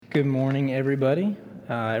Good morning, everybody.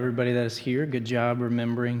 Everybody that is here, good job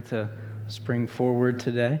remembering to spring forward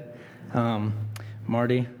today.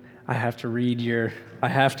 Marty, I have to read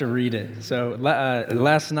it. So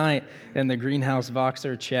last night in the Greenhouse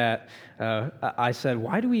Voxer chat, I said,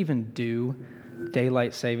 why do we even do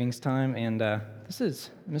daylight savings time? And this is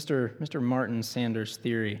Mr. Martin Sanders'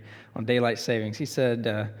 theory on daylight savings. He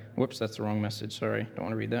said, whoops, that's the wrong message. Sorry, don't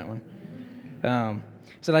want to read that one.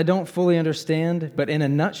 Said, I don't fully understand, but in a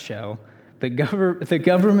nutshell, the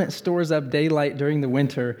government stores up daylight during the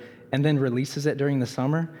winter and then releases it during the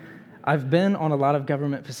summer. I've been on a lot of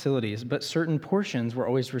government facilities, but certain portions were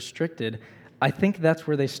always restricted. I think that's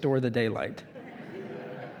where they store the daylight.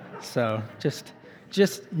 So just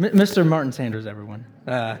Mr. Martin Sanders, everyone.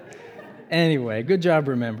 Anyway, good job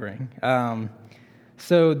remembering.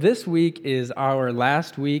 So this week is our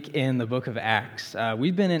last week in the book of Acts.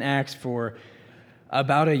 We've been in Acts for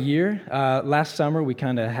about a year. Last summer, we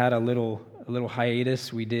kind of had a little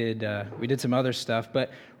hiatus. We did some other stuff,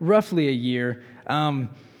 but roughly a year. And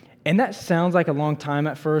that sounds like a long time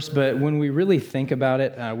at first, but when we really think about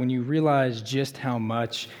it, when you realize just how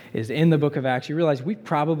much is in the book of Acts, you realize we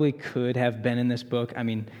probably could have been in this book. I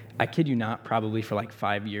mean, I kid you not, probably for like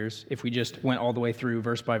 5 years if we just went all the way through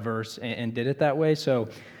verse by verse and did it that way. So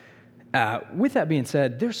with that being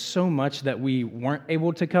said, there's so much that we weren't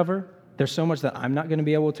able to cover. There's so much that I'm not going to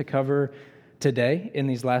be able to cover today in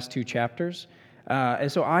these last two chapters.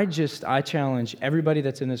 And so I challenge everybody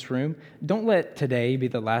that's in this room, don't let today be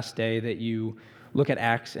the last day that you look at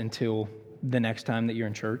Acts until the next time that you're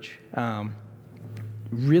in church.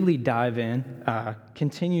 Really dive in,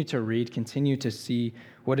 continue to read, continue to see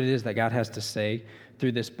what it is that God has to say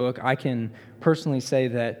through this book. I can personally say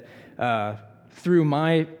that through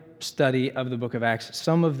my study of the book of Acts,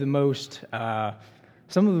 some of the most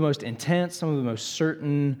intense, some of the most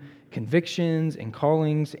certain convictions and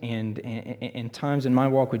callings and times in my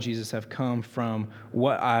walk with Jesus have come from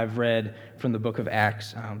what I've read from the book of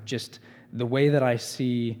Acts. Just the way that I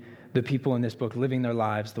see the people in this book living their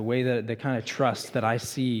lives, the way that the kind of trust that I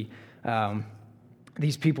see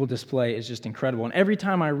these people display is just incredible. And every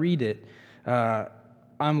time I read it,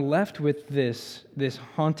 I'm left with this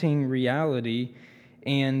haunting reality,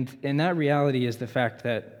 and that reality is the fact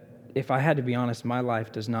that if I had to be honest, my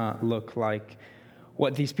life does not look like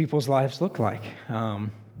what these people's lives look like.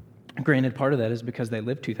 Granted, part of that is because they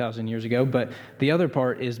lived 2,000 years ago, but the other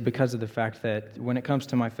part is because of the fact that when it comes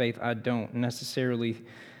to my faith, I don't necessarily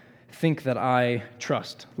think that I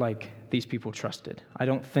trust like these people trusted. I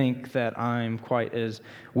don't think that I'm quite as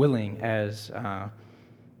willing as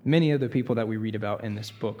many of the people that we read about in this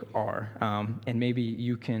book are. And maybe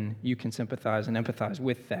you can sympathize and empathize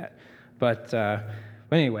with that. But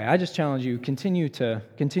anyway, I just challenge you, continue to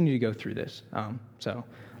go through this. So,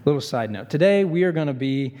 little side note. Today, we are going to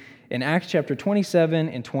be in Acts chapter 27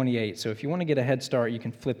 and 28. So if you want to get a head start, you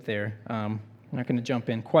can flip there. I'm not going to jump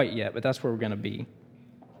in quite yet, but that's where we're going to be.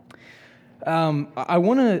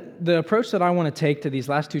 The approach that I want to take to these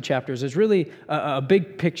last two chapters is really a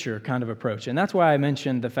big picture kind of approach. And that's why I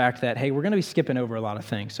mentioned the fact that, hey, we're going to be skipping over a lot of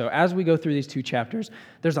things. So as we go through these two chapters,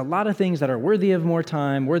 there's a lot of things that are worthy of more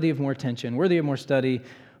time, worthy of more attention, worthy of more study,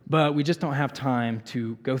 but we just don't have time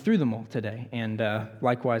to go through them all today. And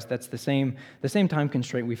likewise, that's the same time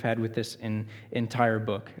constraint we've had with this entire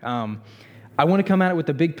book. I want to come at it with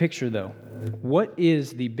the big picture, though. What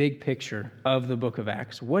is the big picture of the book of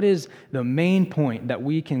Acts? What is the main point that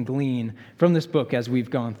we can glean from this book as we've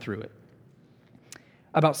gone through it?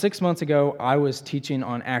 About 6 months ago, I was teaching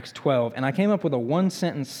on Acts 12, and I came up with a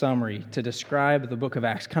one-sentence summary to describe the book of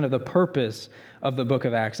Acts, kind of the purpose of the book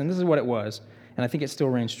of Acts. And this is what it was, and I think it still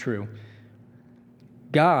reigns true.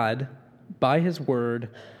 God, by His word,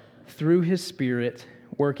 through His Spirit,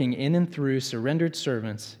 working in and through surrendered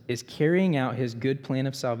servants, is carrying out His good plan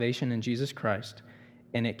of salvation in Jesus Christ,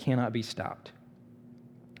 and it cannot be stopped.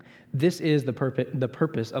 This is the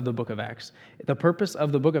purpose of the book of Acts. The purpose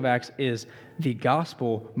of the book of Acts is the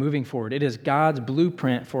gospel moving forward. It is God's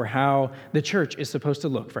blueprint for how the church is supposed to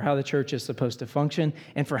look, for how the church is supposed to function,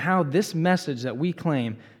 and for how this message that we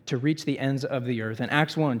claim to reach the ends of the earth. In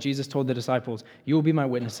Acts 1, Jesus told the disciples, "You will be my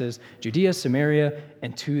witnesses, Judea, Samaria,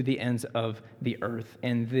 and to the ends of the earth."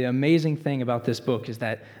 And the amazing thing about this book is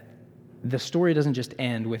that the story doesn't just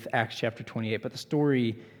end with Acts chapter 28, but the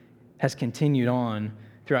story has continued on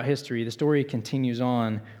throughout history. The story continues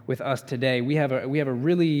on with us today. We have a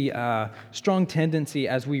really strong tendency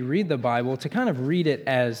as we read the Bible to kind of read it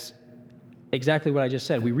as exactly what I just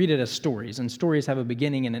said. We read it as stories, and stories have a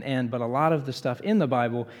beginning and an end, but a lot of the stuff in the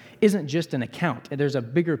Bible isn't just an account. There's a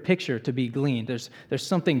bigger picture to be gleaned. There's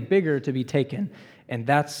something bigger to be taken, and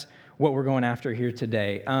that's what we're going after here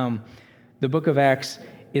today. The book of Acts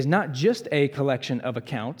is not just a collection of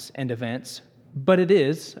accounts and events, but it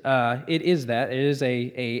is that. It is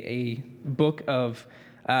a book of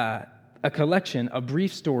a collection of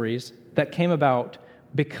brief stories that came about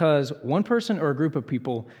because one person or a group of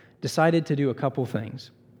people decided to do a couple things.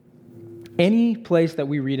 Any place that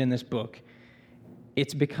we read in this book,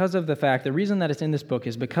 it's because of the reason that it's in this book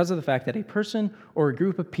is because of the fact that a person or a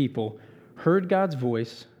group of people heard God's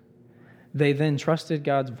voice, they then trusted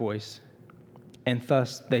God's voice, and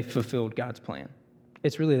thus they fulfilled God's plan.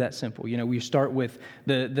 It's really that simple. We start with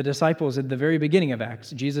the disciples at the very beginning of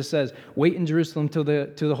Acts. Jesus says, wait in Jerusalem till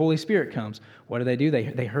the Holy Spirit comes. What do?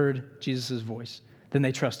 They heard Jesus' voice. Then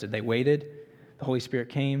they trusted. They waited. The Holy Spirit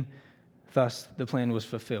came. Thus, the plan was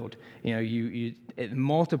fulfilled.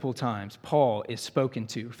 Multiple times, Paul is spoken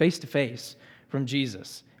to face from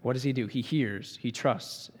Jesus. What does he do? He hears, he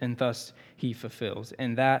trusts, and thus he fulfills.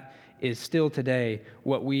 And that is still today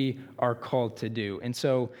what we are called to do. And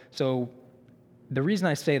so the reason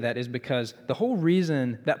I say that is because the whole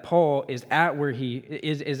reason that Paul is at where he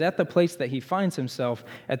is at the place that he finds himself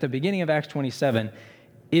at the beginning of Acts 27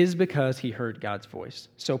 is because he heard God's voice.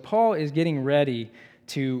 So Paul is getting ready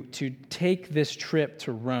to take this trip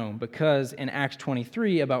to Rome because in Acts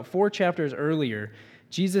 23, about 4 chapters earlier,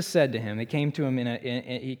 Jesus said to him, he came to him and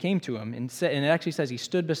it actually says he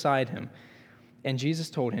stood beside him, and Jesus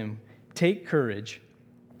told him, "Take courage,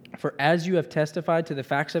 for as you have testified to the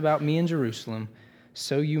facts about me in Jerusalem,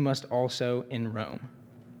 so you must also in Rome."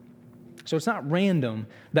 So it's not random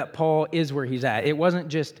that Paul is where he's at. It wasn't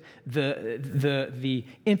just the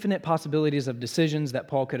infinite possibilities of decisions that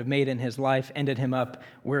Paul could have made in his life ended him up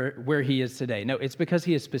where he is today. No, it's because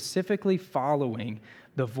he is specifically following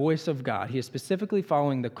the voice of God. He is specifically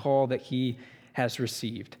following the call that he has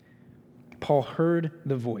received. Paul heard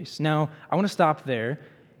the voice. Now, I want to stop there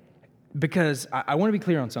because I want to be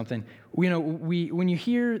clear on something. When you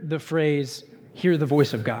hear the phrase, hear the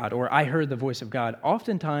voice of God, or I heard the voice of God,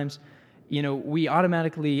 oftentimes, we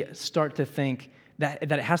automatically start to think that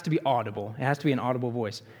it has to be audible. It has to be an audible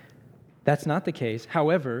voice. That's not the case.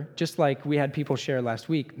 However, just like we had people share last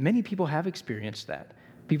week, many people have experienced that.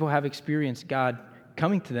 People have experienced God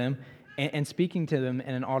coming to them and speaking to them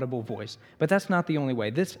in an audible voice. But that's not the only way.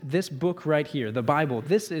 This book right here, the Bible,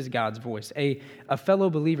 this is God's voice. A fellow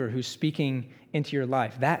believer who's speaking into your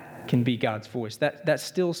life, that can be God's voice. That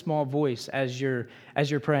still small voice as you're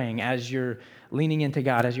praying, as you're leaning into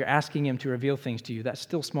God, as you're asking Him to reveal things to you, that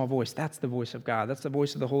still small voice, that's the voice of God. That's the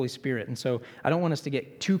voice of the Holy Spirit. And so I don't want us to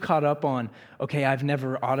get too caught up on, okay, I've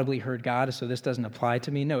never audibly heard God, so this doesn't apply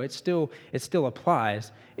to me. No, it still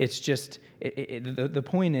applies. It's just, the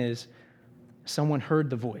point is, someone heard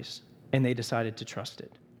the voice and they decided to trust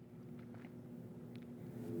it.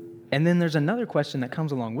 And then there's another question that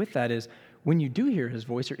comes along with that is, when you do hear His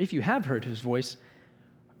voice, or if you have heard His voice,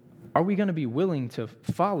 are we going to be willing to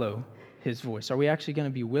follow His voice? Are we actually going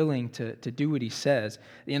to be willing to do what He says?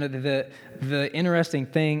 The interesting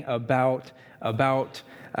thing about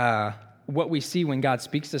what we see when God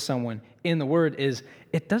speaks to someone in the Word is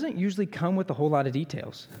it doesn't usually come with a whole lot of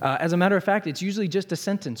details. As a matter of fact, it's usually just a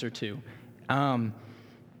sentence or two.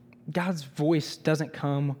 God's voice doesn't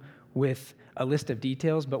come with a list of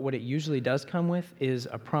details, but what it usually does come with is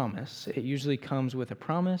a promise. It usually comes with a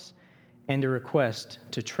promise and a request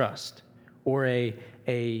to trust, or a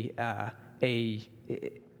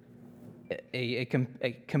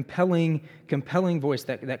compelling voice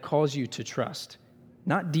that calls you to trust.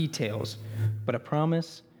 Not details, but a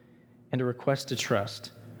promise and a request to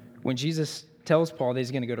trust. When Jesus tells Paul that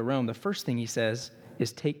he's going to go to Rome, the first thing he says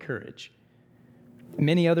is take courage.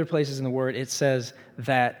 Many other places in the Word, it says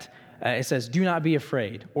that, do not be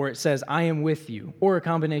afraid, or it says, I am with you, or a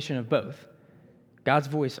combination of both. God's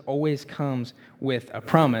voice always comes with a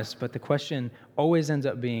promise, but the question always ends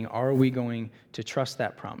up being, are we going to trust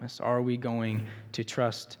that promise? Are we going to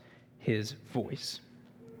trust His voice?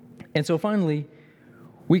 And so finally,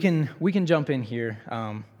 we can jump in here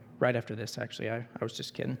right after this, actually. I was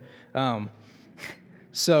just kidding.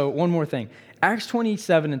 So one more thing. Acts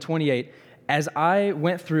 27 and 28, as I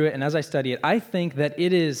went through it and as I study it, I think that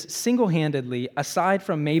it is single-handedly, aside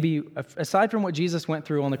from what Jesus went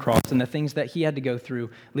through on the cross and the things that He had to go through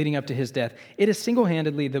leading up to His death, it is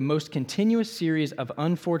single-handedly the most continuous series of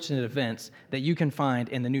unfortunate events that you can find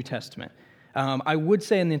in the New Testament. I would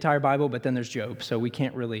say in the entire Bible, but then there's Job, so we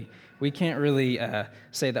can't really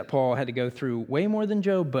say that Paul had to go through way more than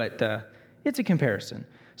Job, but it's a comparison.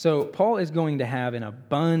 So Paul is going to have an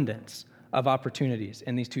abundance of opportunities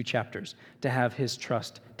in these 2 chapters to have his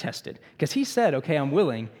trust tested. Because he said, okay, I'm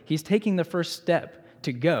willing. He's taking the first step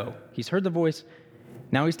to go. He's heard the voice,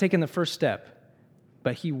 Now he's taken the first step,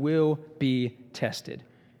 but he will be tested.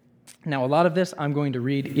 Now, a lot of this I'm going to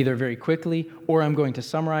read either very quickly, or I'm going to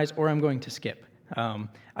summarize, or I'm going to skip.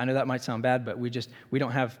 I know that might sound bad, but we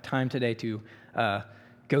don't have time today to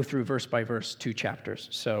go through verse by verse 2 chapters.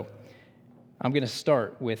 So I'm going to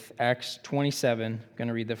start with Acts 27. I'm going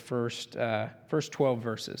to read the first 12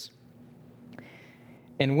 verses.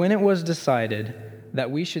 And when it was decided that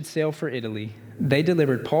we should sail for Italy, they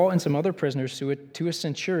delivered Paul and some other prisoners to a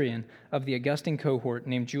centurion of the Augustan cohort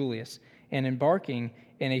named Julius, and embarking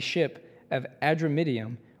in a ship of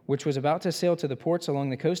Adramyttium, which was about to sail to the ports along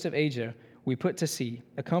the coast of Asia, we put to sea,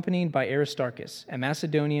 accompanied by Aristarchus, a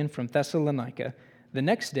Macedonian from Thessalonica. The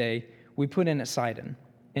next day, we put in at Sidon,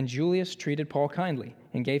 and Julius treated Paul kindly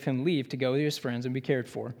and gave him leave to go to his friends and be cared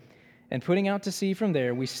for. And putting out to sea from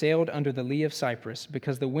there, we sailed under the lee of Cyprus,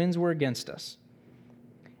 because the winds were against us.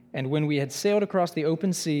 And when we had sailed across the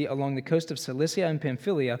open sea along the coast of Cilicia and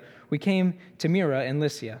Pamphylia, we came to Myra and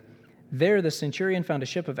Lycia. There the centurion found a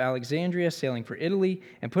ship of Alexandria sailing for Italy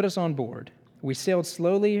and put us on board. We sailed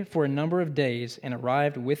slowly for a number of days and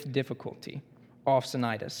arrived with difficulty off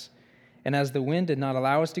Cnidus. And as the wind did not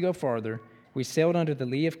allow us to go farther, we sailed under the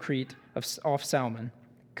lee of Crete off Salmon.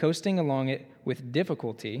 Coasting along it with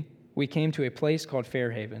difficulty, we came to a place called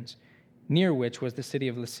Fair Havens, near which was the city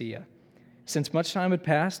of Lycia. Since much time had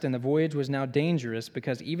passed and the voyage was now dangerous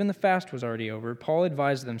because even the fast was already over, Paul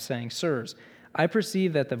advised them, saying, Sirs, I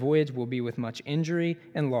perceive that the voyage will be with much injury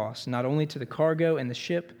and loss, not only to the cargo and the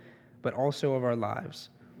ship, but also of our lives.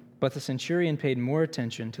 But the centurion paid more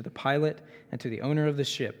attention to the pilot and to the owner of the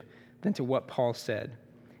ship than to what Paul said.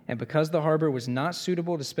 And because the harbor was not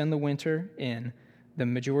suitable to spend the winter in, the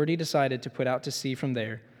majority decided to put out to sea from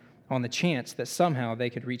there on the chance that somehow they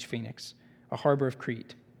could reach Phoenix, a harbor of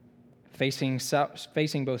Crete, facing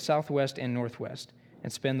both southwest and northwest,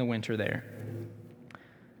 and spend the winter there.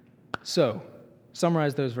 So,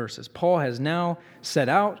 summarize those verses. Paul has now set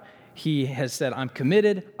out. He has said, I'm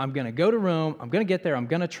committed. I'm going to go to Rome. I'm going to get there. I'm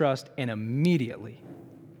going to trust. And immediately,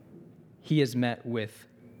 he is met with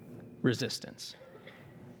resistance.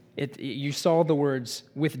 You saw the words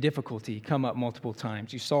with difficulty come up multiple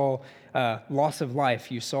times. You saw loss of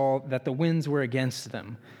life. You saw that the winds were against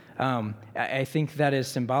them. I think that is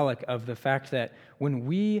symbolic of the fact that when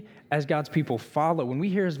we, as God's people, when we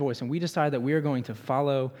hear his voice and we decide that we are going to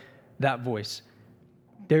follow that voice,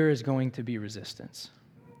 there is going to be resistance.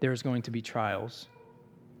 There is going to be trials.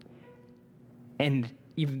 And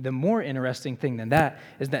even the more interesting thing than that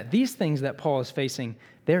is that these things that Paul is facing,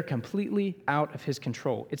 they're completely out of his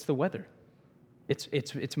control. It's the weather.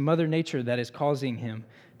 It's Mother Nature that is causing him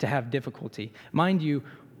to have difficulty. Mind you,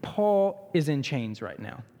 Paul is in chains right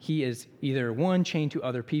now. He is either chained to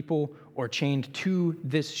other people or chained to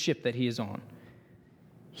this ship that he is on.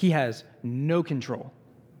 He has no control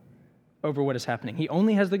over what is happening. He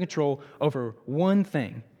only has the control over one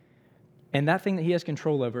thing. And that thing that he has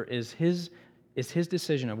control over is his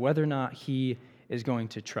decision of whether or not he is going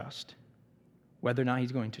to trust. Whether or not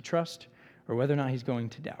he's going to trust or whether or not he's going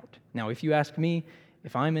to doubt. Now, if you ask me,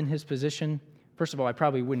 if I'm in his position, first of all, I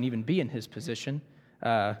probably wouldn't even be in his position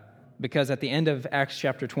because at the end of Acts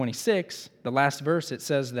chapter 26, the last verse, it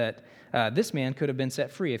says that this man could have been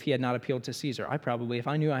set free if he had not appealed to Caesar. If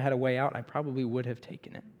I knew I had a way out, I probably would have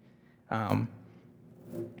taken it.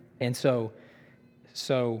 And so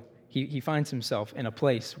he finds himself in a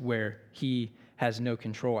place where he has no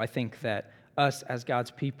control. I think that us as God's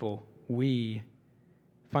people, we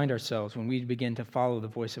find ourselves when we begin to follow the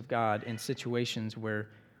voice of God in situations where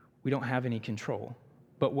we don't have any control.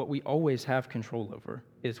 But what we always have control over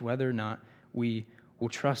is whether or not we will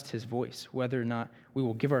trust his voice, whether or not we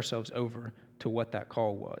will give ourselves over to what that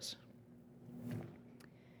call was.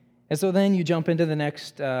 And so then you jump into the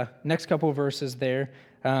next couple of verses there.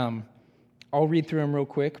 I'll read through them real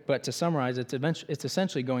quick, but to summarize, it's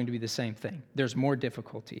essentially going to be the same thing. There's more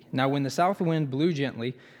difficulty. Now, when the south wind blew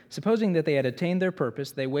gently, supposing that they had attained their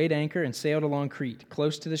purpose, they weighed anchor and sailed along Crete,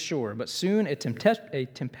 close to the shore. But soon a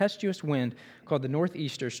tempestuous wind called the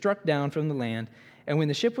northeaster struck down from the land, and when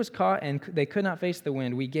the ship was caught and they could not face the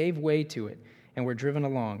wind, we gave way to it and were driven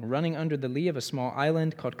along. Running under the lee of a small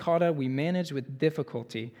island called Cauda, we managed with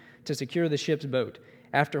difficulty to secure the ship's boat.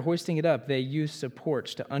 After hoisting it up, they used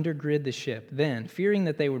supports to undergird the ship. Then, fearing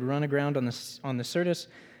that they would run aground on the Syrtis,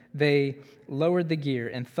 they lowered the gear,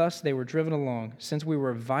 and thus they were driven along. Since we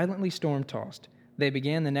were violently storm-tossed, they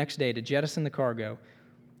began the next day to jettison the cargo.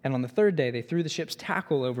 And on the third day, they threw the ship's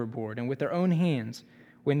tackle overboard, and with their own hands,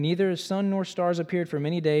 when neither sun nor stars appeared for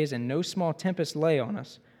many days, and no small tempest lay on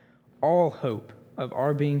us, all hope of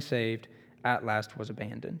our being saved at last was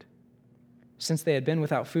abandoned. Since they had been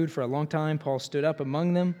without food for a long time, Paul stood up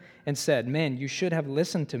among them and said, "Men, you should have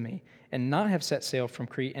listened to me and not have set sail from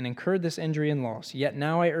Crete and incurred this injury and loss. Yet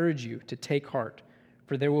now I urge you to take heart,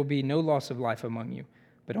 for there will be no loss of life among you,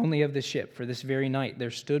 but only of the ship. For this very night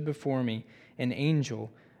there stood before me an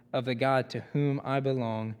angel of the God to whom I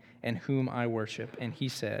belong and whom I worship. And he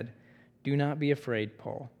said, 'Do not be afraid,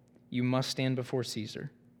 Paul. You must stand before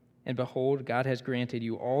Caesar. And behold, God has granted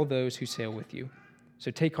you all those who sail with you.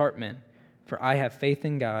 So take heart, men, for I have faith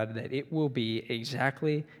in God that it will be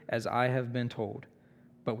exactly as I have been told.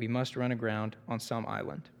 But we must run aground on some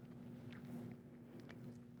island.'"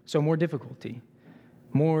 So more difficulty,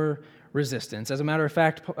 more resistance. As a matter of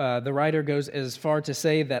fact, the writer goes as far to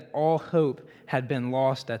say that all hope had been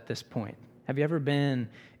lost at this point. Have you ever been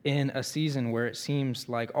in a season where it seems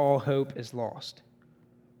like all hope is lost?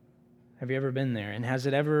 Have you ever been there? And have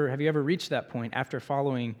you ever reached that point after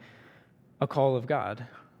following a call of God?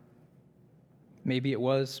 Maybe it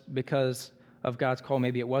was because of God's call,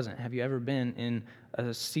 maybe it wasn't. Have you ever been in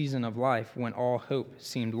a season of life when all hope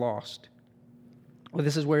seemed lost? Well,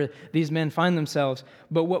 this is where these men find themselves.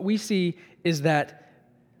 But what we see is that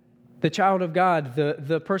the child of God,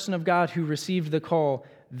 the person of God who received the call,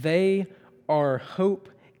 they are hope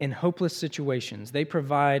in hopeless situations. They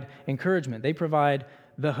provide encouragement. They provide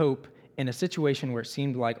the hope in a situation where it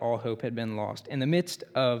seemed like all hope had been lost. In the midst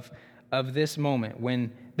of this moment,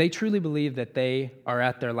 when they truly believe that they are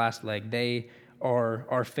at their last leg, they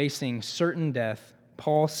are facing certain death,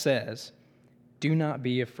 Paul says, "Do not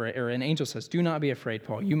be afraid," or an angel says, "Do not be afraid,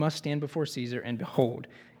 Paul. You must stand before Caesar, and behold,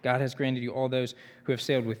 God has granted you all those who have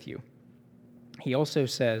sailed with you." He also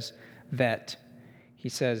says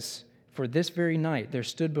 "For this very night there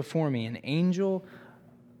stood before me an angel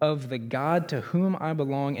of the God to whom I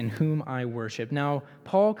belong and whom I worship." Now,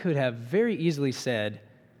 Paul could have very easily said,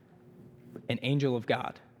 "An angel of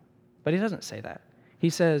God," but he doesn't say that. He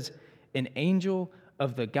says, "An angel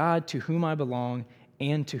of the God to whom I belong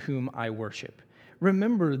and to whom I worship."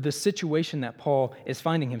 Remember the situation that Paul is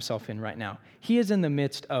finding himself in right now. He is in the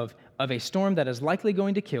midst of a storm that is likely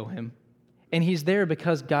going to kill him, and he's there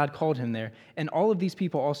because God called him there. And all of these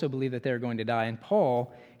people also believe that they're going to die. And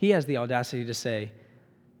Paul, he has the audacity to say,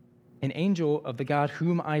 "An angel of the God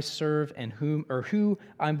whom I serve and who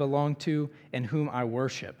I belong to and whom I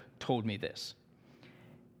worship told me this."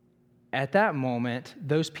 At that moment,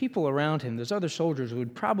 those people around him, those other soldiers,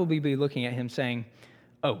 would probably be looking at him saying,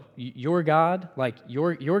 "Oh, your God? Like,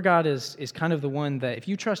 your God is kind of the one that, if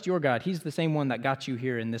you trust your God, he's the same one that got you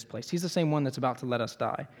here in this place. He's the same one that's about to let us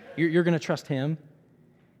die. You're going to trust him?"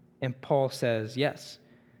 And Paul says, yes.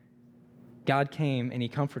 God came and he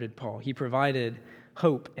comforted Paul. He provided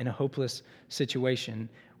hope in a hopeless situation.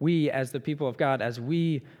 We, as the people of God, as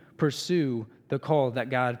we pursue the call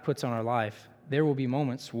that God puts on our life, there will be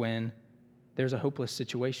moments when there's a hopeless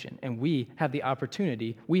situation, and we have the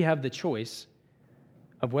opportunity, we have the choice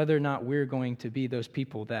of whether or not we're going to be those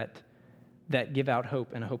people that give out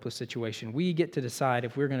hope in a hopeless situation. We get to decide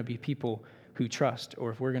if we're going to be people who trust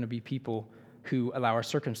or if we're going to be people who allow our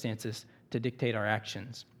circumstances to dictate our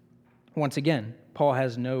actions. Once again, Paul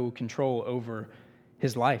has no control over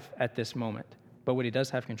his life at this moment, but what he does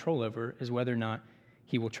have control over is whether or not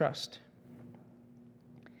he will trust.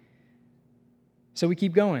 So we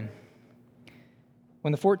keep going.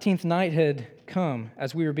 When the 14th night had come,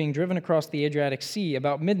 as we were being driven across the Adriatic Sea,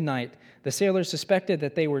 about midnight, the sailors suspected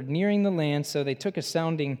that they were nearing the land, so they took a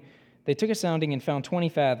sounding and found 20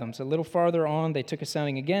 fathoms. A little farther on, they took a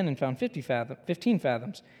sounding again and found 15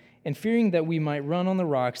 fathoms. And fearing that we might run on the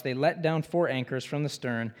rocks, they let down 4 anchors from the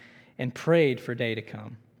stern and prayed for day to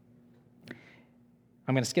come.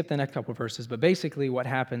 I'm going to skip the next couple of verses, but basically what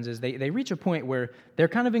happens is they reach a point where they're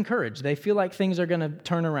kind of encouraged. They feel like things are going to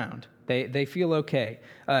turn around. They feel okay.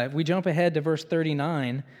 If we jump ahead to verse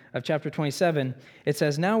 39 of chapter 27, it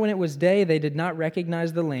says, "Now when it was day, they did not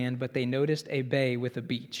recognize the land, but they noticed a bay with a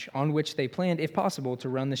beach, on which they planned, if possible, to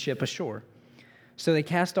run the ship ashore. So they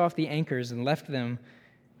cast off the anchors and left them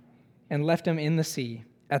in the sea,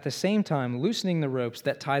 at the same time loosening the ropes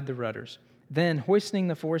that tied the rudders. Then, hoisting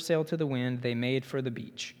the foresail to the wind, they made for the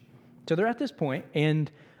beach." So they're at this point,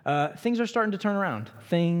 and things are starting to turn around.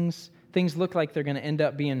 Things look like they're going to end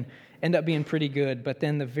up being pretty good. But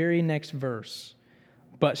then the very next verse,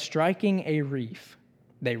 "But striking a reef,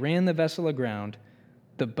 they ran the vessel aground.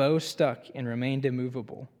 The bow stuck and remained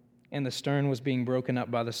immovable, and the stern was being broken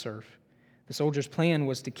up by the surf. The soldiers' plan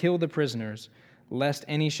was to kill the prisoners, lest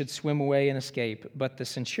any should swim away and escape. But the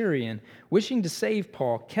centurion, wishing to save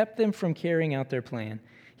Paul, kept them from carrying out their plan.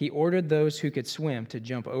 He ordered those who could swim to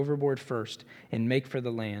jump overboard first and make for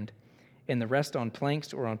the land, and the rest on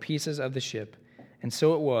planks or on pieces of the ship. And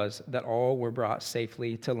so it was that all were brought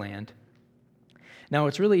safely to land. Now,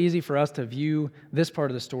 it's really easy for us to view this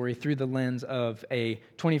part of the story through the lens of a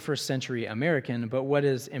 21st century American, but what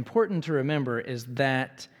is important to remember is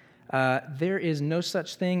that there is no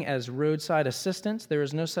such thing as roadside assistance. There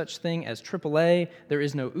is no such thing as AAA. There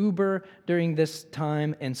is no Uber during this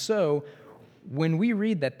time. And so when we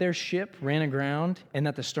read that their ship ran aground and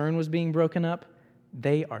that the stern was being broken up,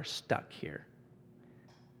 they are stuck here.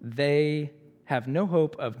 They have no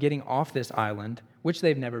hope of getting off this island, which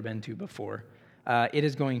they've never been to before. It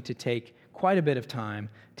is going to take quite a bit of time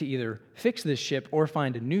to either fix this ship or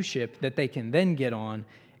find a new ship that they can then get on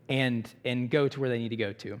and go to where they need to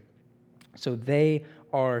go to. So they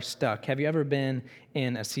are stuck. Have you ever been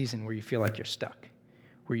in a season where you feel like you're stuck?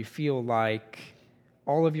 Where you feel like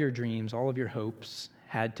all of your dreams, all of your hopes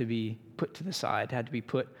had to be put to the side, had to be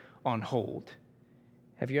put on hold?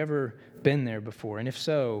 Have you ever been there before? And if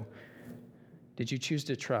so, did you choose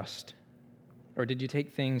to trust? Or did you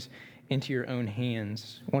take things into your own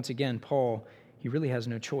hands? Once again, Paul, he really has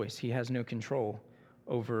no choice. He has no control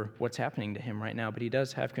over what's happening to him right now, but he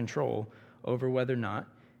does have control over whether or not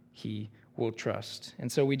he will trust.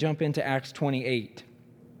 And so we jump into Acts 28.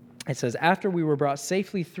 It says, "After we were brought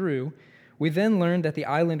safely through, we then learned that the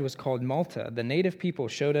island was called Malta. The native people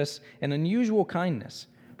showed us an unusual kindness,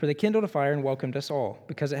 for they kindled a fire and welcomed us all,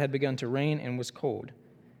 because it had begun to rain and was cold.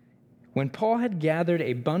 When Paul had gathered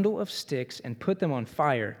a bundle of sticks and put them on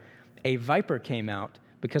fire, a viper came out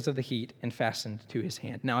because of the heat and fastened to his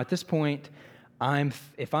hand." Now, at this point,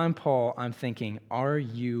 if I'm Paul, I'm thinking, are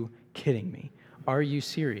you kidding me? Are you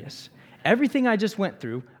serious? Everything I just went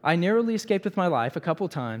through, I narrowly escaped with my life a couple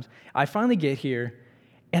times. I finally get here,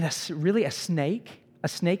 and a snake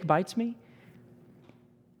bites me.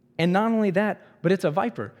 And not only that, but it's a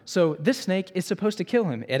viper. So this snake is supposed to kill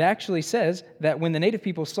him. It actually says that when the native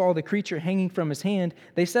people saw the creature hanging from his hand,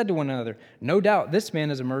 they said to one another, "No doubt this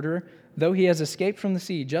man is a murderer. Though he has escaped from the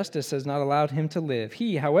sea, justice has not allowed him to live."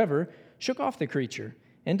 He, however, shook off the creature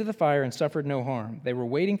into the fire and suffered no harm. They were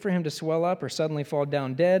waiting for him to swell up or suddenly fall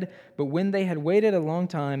down dead, but when they had waited a long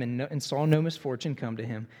time and saw no misfortune come to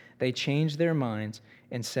him, they changed their minds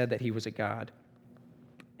and said that he was a god.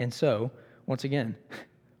 And so, once again,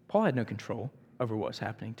 Paul had no control over what was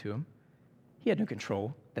happening to him. He had no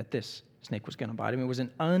control that this snake was going to bite him. It was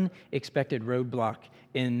an unexpected roadblock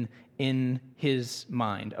in his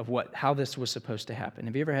mind of how this was supposed to happen.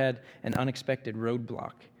 Have you ever had an unexpected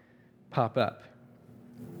roadblock pop up?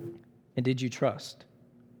 And did you trust?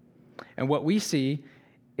 And what we see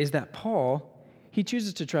is that Paul, he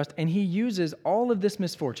chooses to trust, and he uses all of this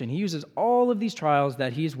misfortune, he uses all of these trials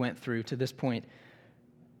that he's went through to this point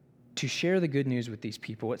to share the good news with these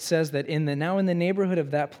people. It says that now in the neighborhood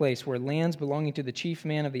of that place were lands belonging to the chief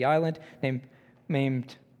man of the island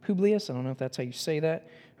named Publius, I don't know if that's how you say that,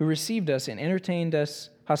 who received us and entertained us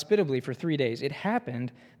hospitably for 3 days. It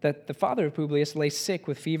happened that the father of Publius lay sick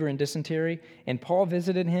with fever and dysentery, and Paul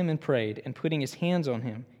visited him and prayed, and putting his hands on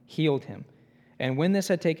him, healed him. And when this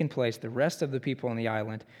had taken place, the rest of the people on the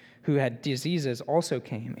island who had diseases also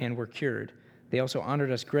came and were cured. They also honored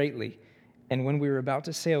us greatly, and when we were about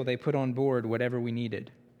to sail, they put on board whatever we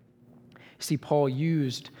needed. See, Paul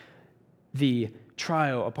used the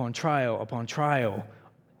trial upon trial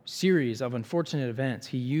series of unfortunate events.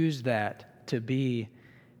 He used that to be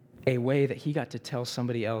a way that he got to tell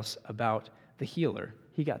somebody else about the healer.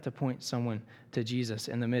 He got to point someone to Jesus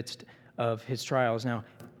in the midst of his trials. Now,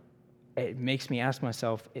 it makes me ask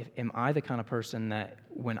myself, am I the kind of person that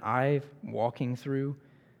when I'm walking through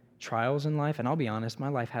trials in life, and I'll be honest, my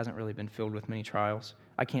life hasn't really been filled with many trials.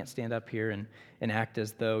 I can't stand up here and act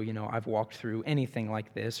as though, I've walked through anything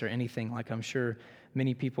like this or anything like I'm sure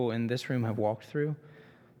many people in this room have walked through.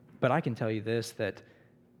 But I can tell you this,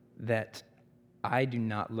 that I do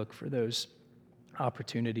not look for those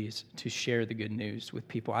opportunities to share the good news with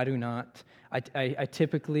people. I do not. I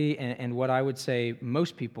typically, and what I would say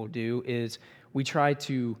most people do, is we try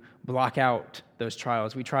to block out those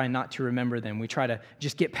trials. We try not to remember them. We try to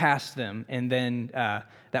just get past them, and then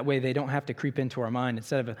that way they don't have to creep into our mind,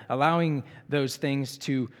 instead of allowing those things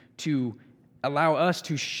to allow us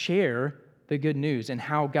to share the good news and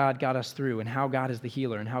how God got us through, and how God is the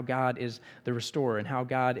healer, and how God is the restorer, and how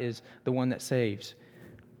God is the one that saves.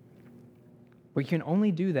 But you can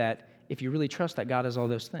only do that if you really trust that God is all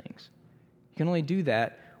those things. You can only do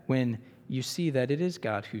that when you see that it is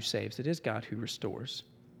God who saves, it is God who restores.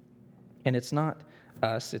 And it's not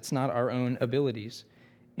us, it's not our own abilities.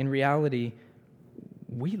 In reality,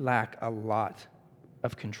 we lack a lot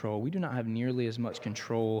of control. We do not have nearly as much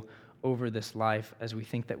control over this life as we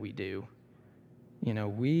think that we do.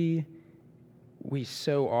 we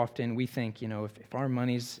so often, we think, if our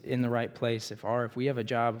money's in the right place, if we have a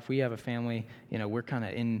job, if we have a family, we're kind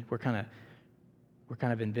of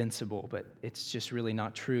invincible, but it's just really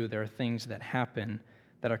not true. There are things that happen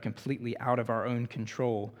that are completely out of our own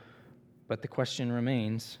control. But the question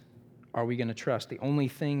remains, are we going to trust? The only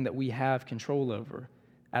thing that we have control over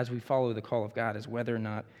as we follow the call of God is whether or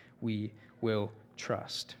not we will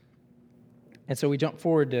trust. And so we jump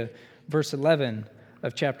forward to verse 11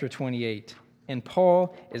 of chapter 28. And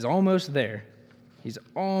Paul is almost there. He's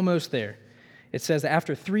almost there. It says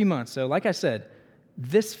after 3 months. So like I said,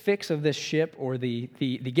 this fix of this ship, or the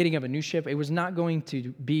getting of a new ship, it was not going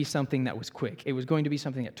to be something that was quick. It was going to be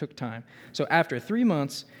something that took time. So after 3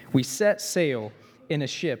 months, we set sail in a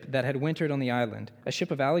ship that had wintered on the island, a ship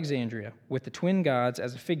of Alexandria, with the twin gods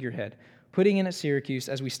as a figurehead, putting in at Syracuse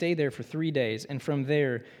as we stayed there for 3 days. And from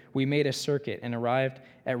there, we made a circuit and arrived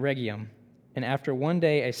at Rhegium. And after 1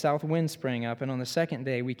 day, a south wind sprang up, and on the second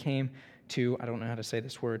day, we came to, I don't know how to say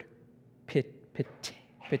this word,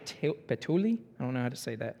 Puteoli? I don't know how to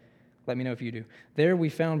say that. Let me know if you do. There we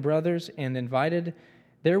found brothers and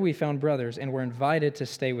were invited to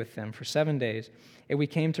stay with them for 7 days. And we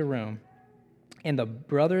came to Rome. And the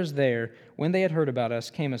brothers there, when they had heard about us,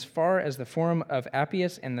 came as far as the Forum of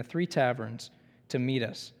Appius and the 3 taverns to meet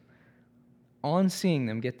us. On seeing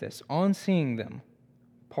them, get this, on seeing them,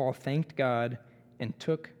 Paul thanked God and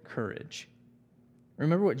took courage.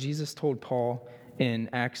 Remember what Jesus told Paul in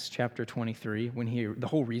Acts chapter 23, when the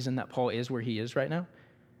whole reason that Paul is where he is right now?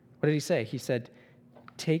 What did he say? He said,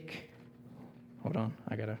 hold on,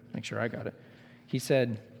 I got to make sure I got it. He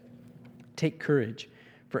said, take courage,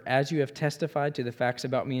 for as you have testified to the facts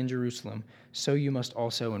about me in Jerusalem, so you must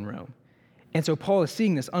also in Rome. And so Paul is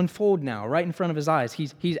seeing this unfold now right in front of his eyes.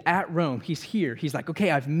 He's at Rome. He's here. He's like,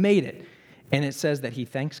 okay, I've made it. And it says that he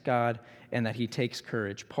thanks God and that he takes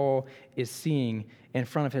courage. Paul is seeing in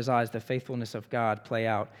front of his eyes the faithfulness of God play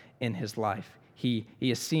out in his life. He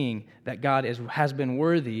is seeing that God has been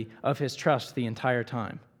worthy of his trust the entire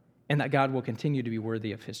time, and that God will continue to be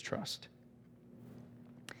worthy of his trust.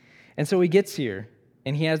 And so he gets here,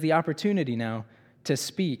 and he has the opportunity now to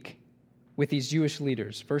speak with these Jewish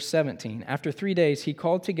leaders. Verse 17, after 3 days, he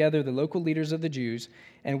called together the local leaders of the Jews,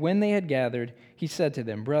 and when they had gathered, he said to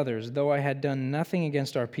them, brothers, though I had done nothing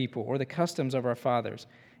against our people or the customs of our fathers,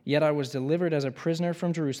 yet I was delivered as a prisoner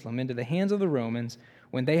from Jerusalem into the hands of the Romans.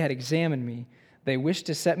 When they had examined me, they wished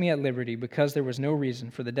to set me at liberty because there was no reason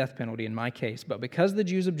for the death penalty in my case. But because the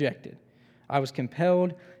Jews objected, I was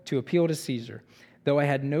compelled to appeal to Caesar, though I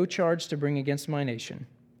had no charge to bring against my nation.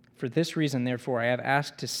 For this reason, therefore, I have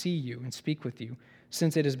asked to see you and speak with you,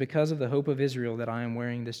 since it is because of the hope of Israel that I am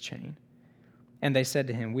wearing this chain. And they said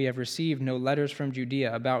to him, we have received no letters from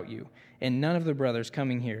Judea about you, and none of the brothers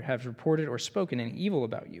coming here have reported or spoken any evil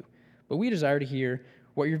about you. But we desire to hear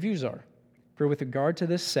what your views are. For with regard to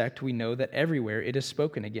this sect, we know that everywhere it is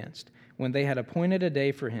spoken against. When they had appointed a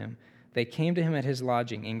day for him, they came to him at his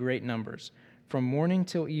lodging in great numbers. From morning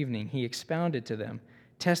till evening, he expounded to them,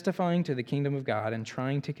 testifying to the kingdom of God and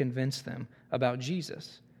trying to convince them about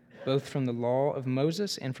Jesus, both from the law of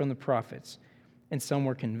Moses and from the prophets. And some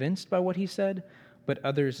were convinced by what he said, but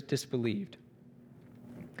others disbelieved.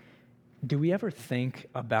 Do we ever think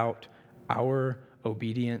about our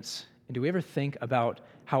obedience? And do we ever think about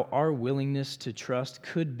how our willingness to trust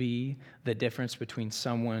could be the difference between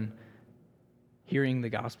someone hearing the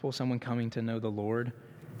gospel, someone coming to know the Lord?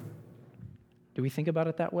 Do we think about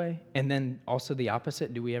it that way? And then also the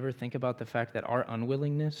opposite, do we ever think about the fact that our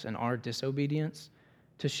unwillingness and our disobedience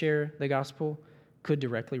to share the gospel could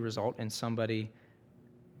directly result in somebody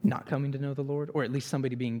not coming to know the Lord, or at least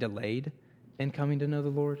somebody being delayed in coming to know the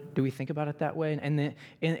Lord? Do we think about it that way? And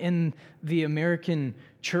in the American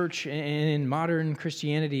church and in modern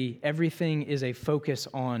Christianity, everything is a focus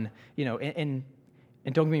on, and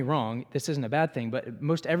don't get me wrong, this isn't a bad thing, but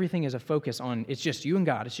most everything is a focus on, it's just you and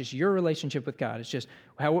God. It's just your relationship with God. It's just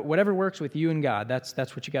whatever works with you and God,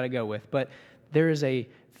 that's what you got to go with. But there is a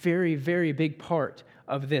very, very big part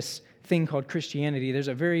of this thing called Christianity. There's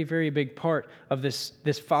a very, very big part of this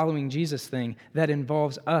following Jesus thing that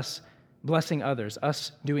involves us blessing others,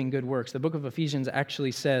 us doing good works. The book of Ephesians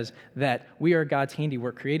actually says that we are God's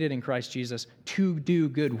handiwork, created in Christ Jesus to do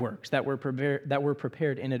good works that were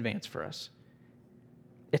prepared in advance for us.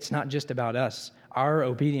 It's not just about us, our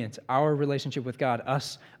obedience, our relationship with God,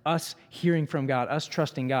 us hearing from God, us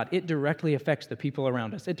trusting God. It directly affects the people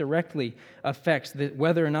around us. It directly affects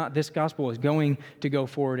whether or not this gospel is going to go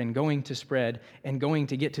forward and going to spread and going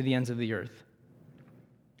to get to the ends of the earth.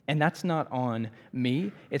 And that's not on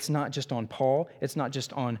me. It's not just on Paul. It's not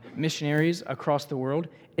just on missionaries across the world.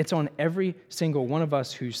 It's on every single one of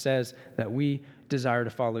us who says that we desire to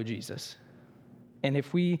follow Jesus. And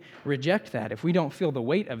if we reject that, if we don't feel the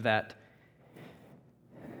weight of that,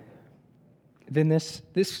 then this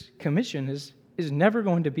commission is never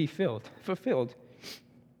going to be fulfilled.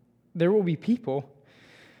 There will be people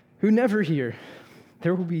who never hear.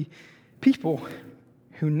 There will be people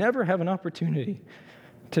who never have an opportunity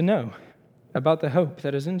to know about the hope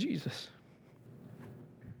that is in Jesus.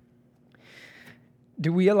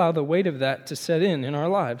 Do we allow the weight of that to set in our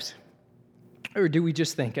lives? Or do we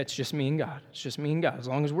just think it's just me and God? It's just me and God. As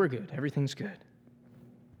long as we're good, everything's good.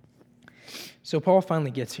 So Paul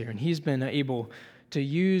finally gets here, and he's been able to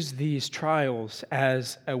use these trials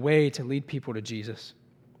as a way to lead people to Jesus.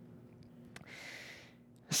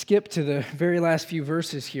 Skip to the very last few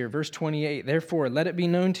verses here, verse 28. Therefore, let it be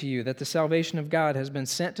known to you that the salvation of God has been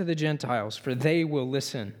sent to the Gentiles, for they will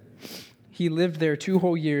listen. He lived there 2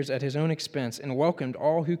 whole years at his own expense and welcomed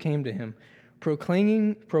all who came to him,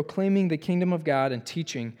 proclaiming the kingdom of God and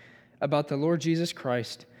teaching about the Lord Jesus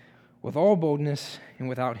Christ with all boldness and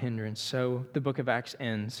without hindrance. So the book of Acts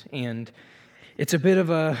ends, and it's a bit of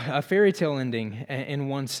a fairy tale ending in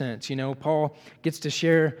one sense. You know, Paul gets to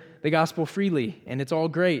share the gospel freely, and it's all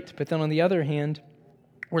great. But then on the other hand,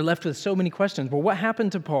 we're left with so many questions. Well, what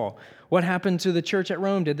happened to Paul? What happened to the church at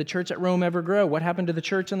Rome? Did the church at Rome ever grow? What happened to the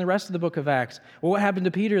church in the rest of the book of Acts? Well, what happened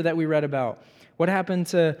to Peter that we read about? What happened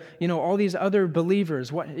to, all these other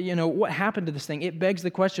believers? What happened to this thing? It begs the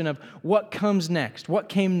question of what comes next? What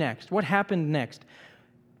came next? What happened next?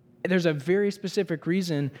 There's a very specific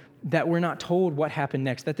reason that we're not told what happened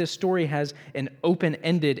next, that this story has an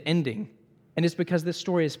open-ended ending. And it's because this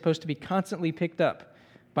story is supposed to be constantly picked up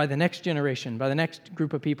by the next generation, by the next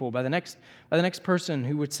group of people, by the next person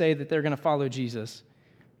who would say that they're going to follow Jesus.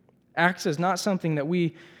 Acts is not something that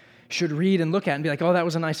we should read and look at and be like, oh, that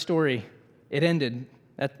was a nice story. It ended.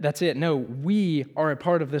 That's it. No, we are a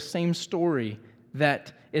part of the same story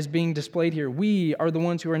that is being displayed here. We are the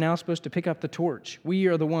ones who are now supposed to pick up the torch. We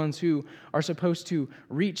are the ones who are supposed to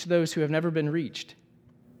reach those who have never been reached.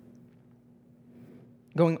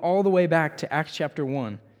 Going all the way back to Acts chapter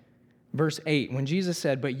 1, verse 8, when Jesus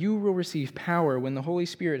said, "But you will receive power when the Holy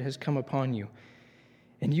Spirit has come upon you,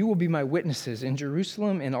 and you will be my witnesses in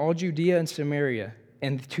Jerusalem and all Judea and Samaria,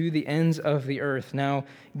 and to the ends of the earth." Now,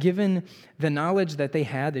 given the knowledge that they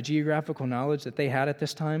had, the geographical knowledge that they had at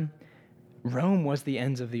this time, Rome was the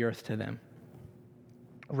ends of the earth to them.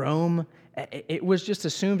 Rome, it was just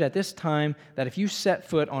assumed at this time that if you set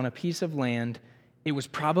foot on a piece of land, it was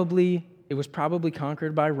probably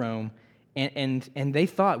conquered by Rome, and they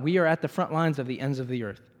thought we are at the front lines of the ends of the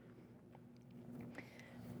earth.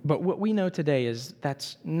 But what we know today is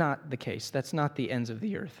that's not the case. That's not the ends of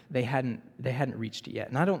the earth. They hadn't reached it yet,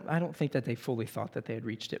 and I don't think that they fully thought that they had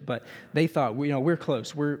reached it, but they thought we're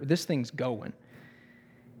close. This thing's going.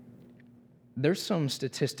 There's some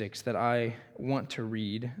statistics that I want to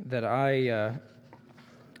read that I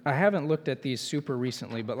haven't looked at these super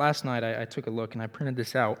recently, but last night I took a look and I printed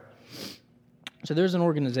this out. So there's an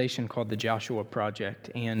organization called the Joshua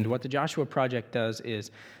Project, and what the Joshua Project does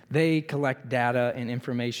is they collect data and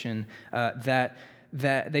information that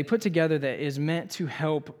they put together that is meant to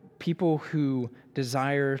help people who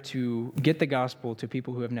desire to get the gospel to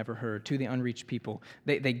people who have never heard, to the unreached people.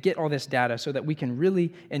 They get all this data so that we can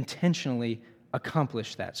really intentionally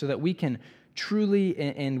accomplish that, so that we can truly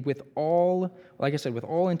and with all, like I said, with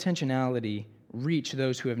all intentionality, reach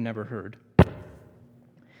those who have never heard.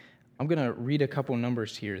 I'm going to read a couple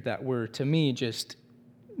numbers here that were, to me,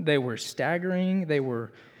 they were staggering, they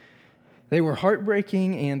were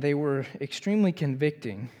heartbreaking, and they were extremely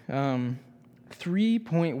convicting.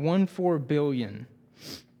 3.14 billion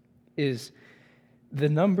is the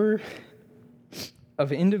number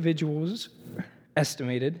of individuals,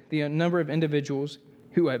 estimated, the number of individuals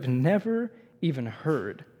who have never even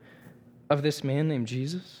heard of this man named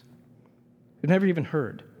Jesus, who've never even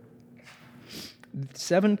heard.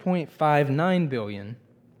 7.59 billion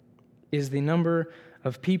is the number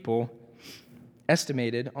of people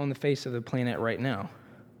estimated on the face of the planet right now.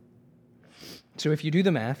 So if you do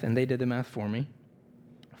the math, and they did the math for me,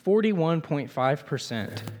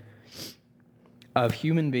 41.5% of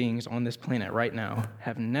human beings on this planet right now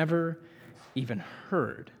have never even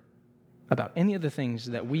heard about any of the things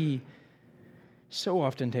that we so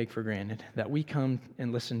often take for granted, that we come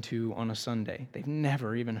and listen to on a Sunday. They've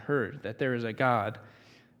never even heard that there is a God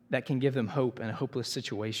that can give them hope in a hopeless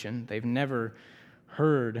situation. They've never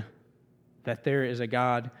heard that there is a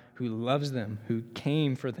God who loves them, who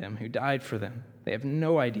came for them, who died for them. They have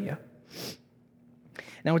no idea.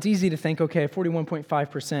 Now, it's easy to think, okay,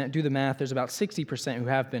 41.5%, do the math, there's about 60% who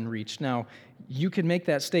have been reached. Now, you could make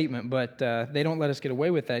that statement, but they don't let us get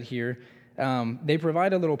away with that here. They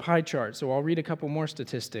provide a little pie chart, so I'll read a couple more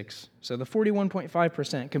statistics. So the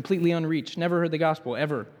 41.5%, completely unreached, never heard the gospel,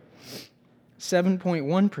 ever.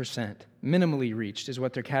 7.1%, minimally reached is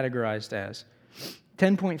what they're categorized as.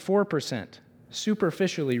 10.4%,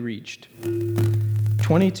 superficially reached.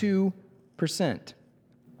 22%,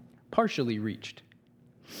 partially reached.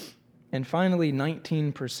 And finally,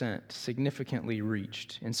 19% significantly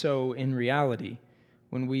reached. And so in reality,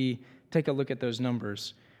 when we take a look at those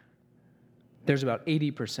numbers, there's about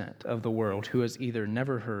 80% of the world who has either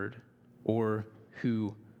never heard or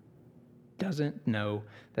who doesn't know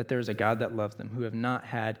that there's a God that loves them, who have not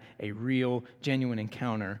had a real, genuine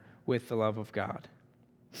encounter with the love of God.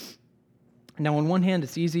 Now, on one hand,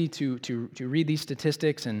 it's easy to read these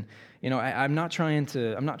statistics, and I'm not trying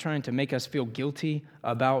to make us feel guilty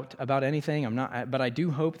about anything. But I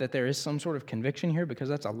do hope that there is some sort of conviction here, because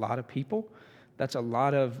that's a lot of people. That's a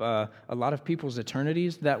lot of people's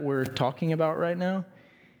eternities that we're talking about right now.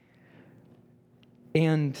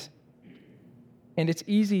 And it's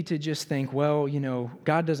easy to just think, well,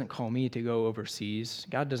 God doesn't call me to go overseas.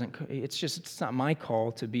 It's not my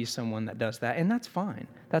call to be someone that does that. And that's fine.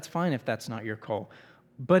 That's fine if that's not your call.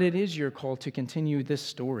 But it is your call to continue this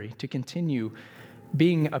story, to continue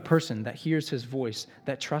being a person that hears his voice,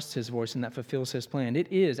 that trusts his voice, and that fulfills his plan.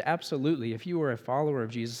 It is absolutely, if you are a follower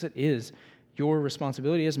of Jesus, it is your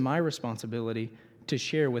responsibility, it is my responsibility to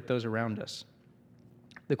share with those around us.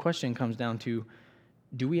 The question comes down to,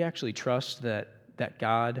 do we actually trust that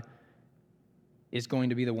God is going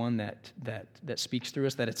to be the one that speaks through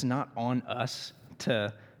us, that it's not on us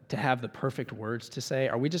to have the perfect words to say?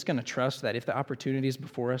 Are we just going to trust that if the opportunity is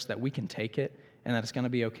before us, that we can take it and that it's going to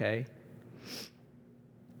be okay?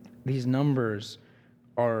 These numbers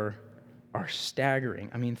are staggering.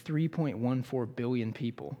 3.14 billion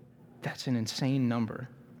people. That's an insane number.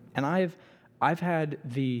 And I've had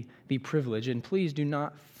the privilege, and please do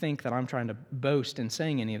not think that I'm trying to boast in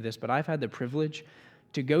saying any of this, but I've had the privilege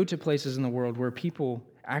to go to places in the world where people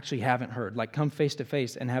actually haven't heard, like come face to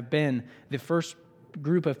face, and have been the first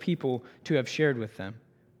group of people to have shared with them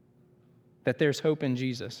that there's hope in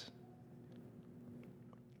Jesus.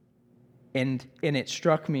 And it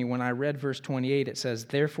struck me when I read verse 28, it says,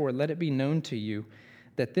 "Therefore let it be known to you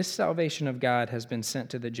that this salvation of God has been sent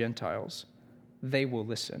to the Gentiles. They will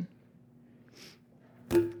listen."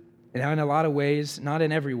 Now, in a lot of ways, not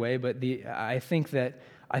in every way, but I think that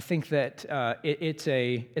it's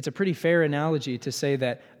a pretty fair analogy to say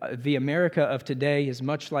that the America of today is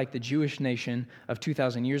much like the Jewish nation of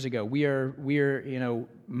 2,000 years ago. We are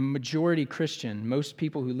majority Christian. Most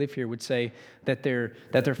people who live here would say that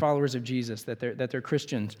they're followers of Jesus, that they're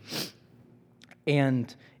Christians,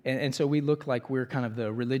 and so we look like we're kind of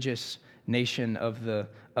the religious nation of the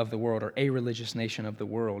world, or a religious nation of the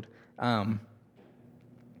world.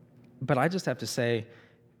 But I just have to say,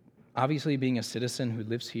 obviously being a citizen who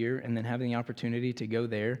lives here and then having the opportunity to go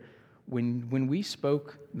there, when we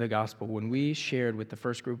spoke the gospel, when we shared with the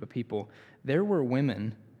first group of people, there were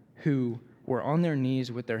women who were on their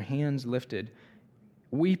knees with their hands lifted,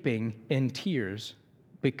 weeping in tears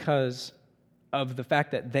because of the fact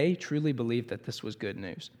that they truly believed that this was good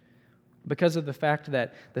news. Because of the fact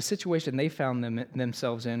that the situation they found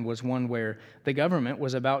themselves in was one where the government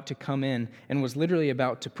was about to come in and was literally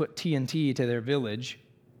about to put TNT to their village.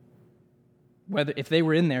 If they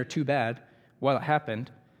were in there, too bad, while it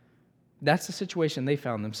happened. That's the situation they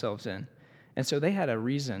found themselves in. And so they had a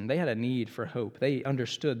reason, they had a need for hope. They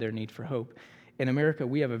understood their need for hope. In America,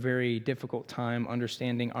 we have a very difficult time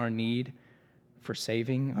understanding our need for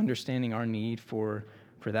saving, understanding our need for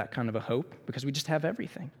that kind of a hope, because we just have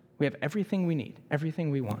everything. We have everything we need,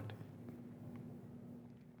 everything we want.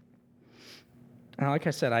 Now, like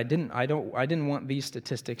I said, I didn't want these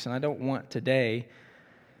statistics, and I don't want today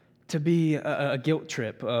to be a guilt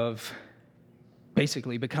trip of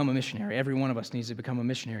basically become a missionary. Every one of us needs to become a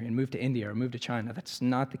missionary and move to India or move to China. That's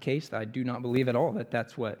not the case. I do not believe at all that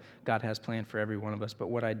that's what God has planned for every one of us. But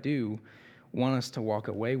what I do want us to walk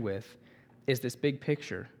away with is this big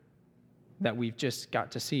picture that we've just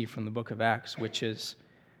got to see from the book of Acts, which is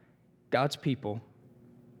God's people,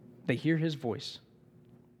 they hear his voice,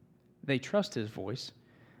 they trust his voice,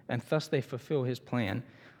 and thus they fulfill his plan.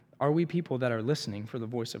 Are we people that are listening for the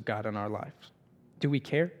voice of God in our lives? Do we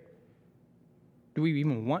care? Do we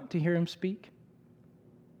even want to hear him speak?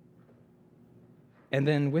 And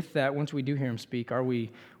then with that, once we do hear him speak, are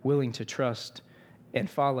we willing to trust and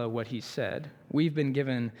follow what he said? We've been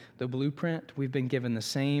given the blueprint. We've been given the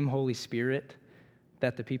same Holy Spirit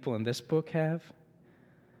that the people in this book have.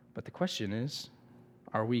 But the question is,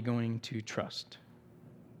 are we going to trust?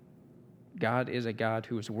 God is a God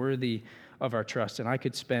who is worthy of our trust. And I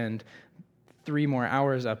could spend 3 more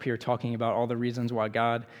hours up here talking about all the reasons why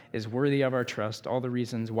God is worthy of our trust, all the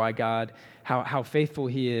reasons why God, how faithful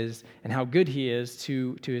he is and how good he is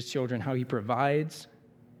to his children, how he provides.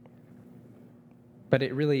 But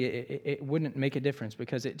it wouldn't make a difference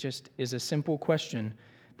because it just is a simple question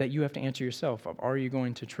that you have to answer yourself of, are you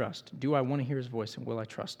going to trust? Do I want to hear his voice, and will I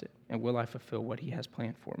trust it? And will I fulfill what he has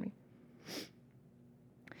planned for me?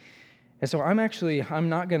 And so I'm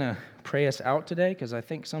not going to pray us out today because I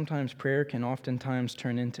think sometimes prayer can oftentimes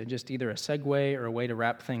turn into just either a segue or a way to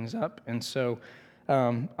wrap things up. And so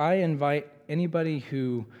I invite anybody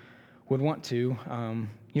who would want to,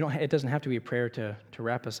 it doesn't have to be a prayer to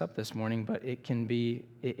wrap us up this morning, but it can be,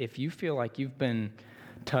 if you feel like you've been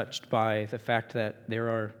touched by the fact that there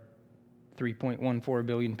are 3.14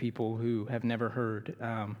 billion people who have never heard,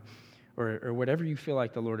 or whatever you feel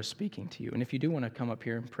like the Lord is speaking to you. And if you do want to come up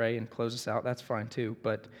here and pray and close us out, that's fine too.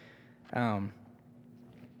 But I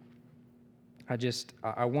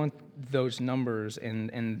want those numbers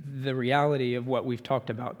and the reality of what we've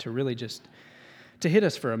talked about to really just to hit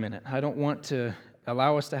us for a minute. I don't want to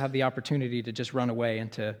allow us to have the opportunity to just run away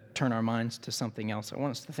and to turn our minds to something else. I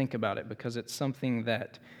want us to think about it because it's something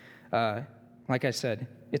that, like I said,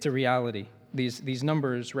 it's a reality. These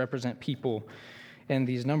numbers represent people, and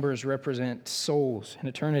these numbers represent souls and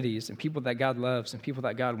eternities and people that God loves and people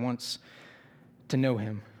that God wants to know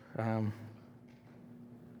him.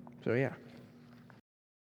 So yeah.